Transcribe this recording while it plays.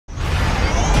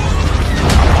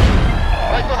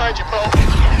behind you, bro.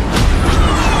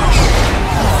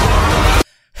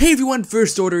 Hey everyone,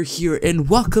 First Order here, and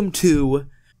welcome to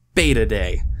Beta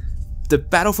Day. The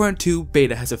Battlefront 2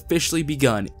 beta has officially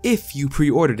begun if you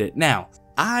pre-ordered it. Now,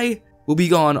 I will be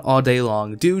gone all day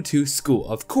long due to school,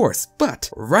 of course, but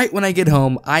right when I get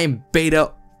home, I am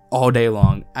beta all day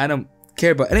long. I don't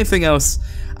care about anything else.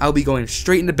 I'll be going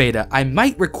straight into beta. I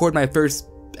might record my first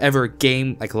ever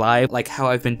game live, like how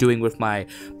I've been doing with my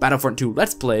Battlefront 2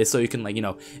 Let's Play, so you can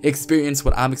experience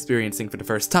what I'm experiencing for the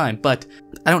first time. But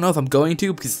I don't know if I'm going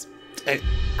to, because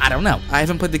I don't know. I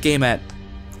haven't played the game at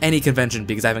any convention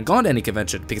because I haven't gone to any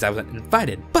convention because I wasn't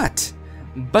invited. But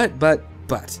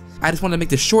I just want to make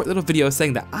this short little video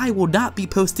saying that I will not be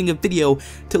posting a video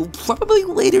till probably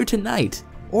later tonight,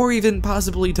 or even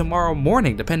possibly tomorrow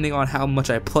morning, depending on how much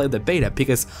I play the beta,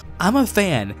 because I'm a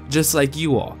fan just like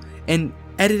you all. And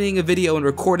editing a video and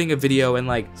recording a video and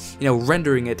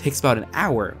rendering it takes about an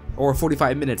hour or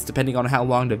 45 minutes depending on how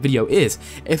long the video is.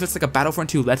 If it's like a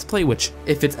Battlefront 2 Let's Play, which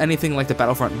if it's anything like the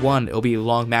Battlefront 1, it'll be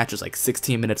long matches, like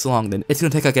 16 minutes long, then it's gonna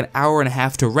take like an hour and a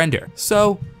half to render.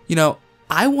 So,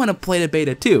 I want to play the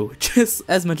beta too, just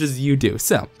as much as you do.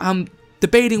 So, I'm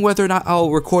debating whether or not I'll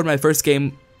record my first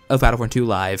game of Battlefront 2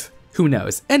 live. Who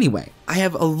knows? Anyway, I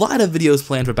have a lot of videos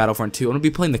planned for Battlefront 2. I'm going to be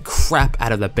playing the crap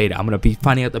out of the beta. I'm going to be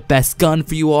finding out the best gun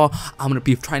for you all. I'm going to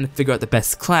be trying to figure out the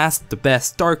best class, the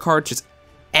best star card, just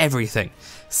everything.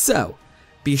 So,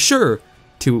 be sure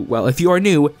to, well, if you are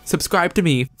new, subscribe to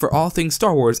me for all things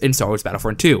Star Wars in Star Wars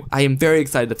Battlefront 2. I am very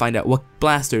excited to find out what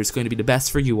blaster is going to be the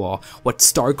best for you all, what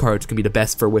star cards can be the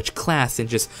best for which class, and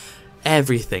just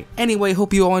everything. Anyway,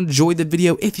 hope you all enjoyed the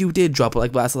video. If you did, drop a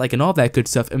like, blast a like, and all that good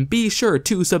stuff, and be sure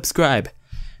to subscribe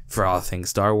for all things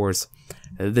Star Wars.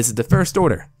 This is the First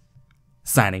Order,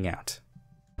 signing out.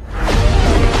 For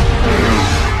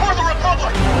the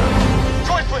Republic!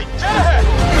 Joint fleet, dead ahead!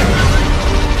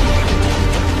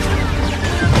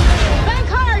 Bank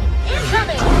hard!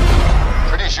 Incoming!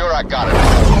 Pretty sure I got it.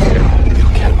 You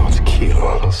cannot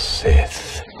kill Sith.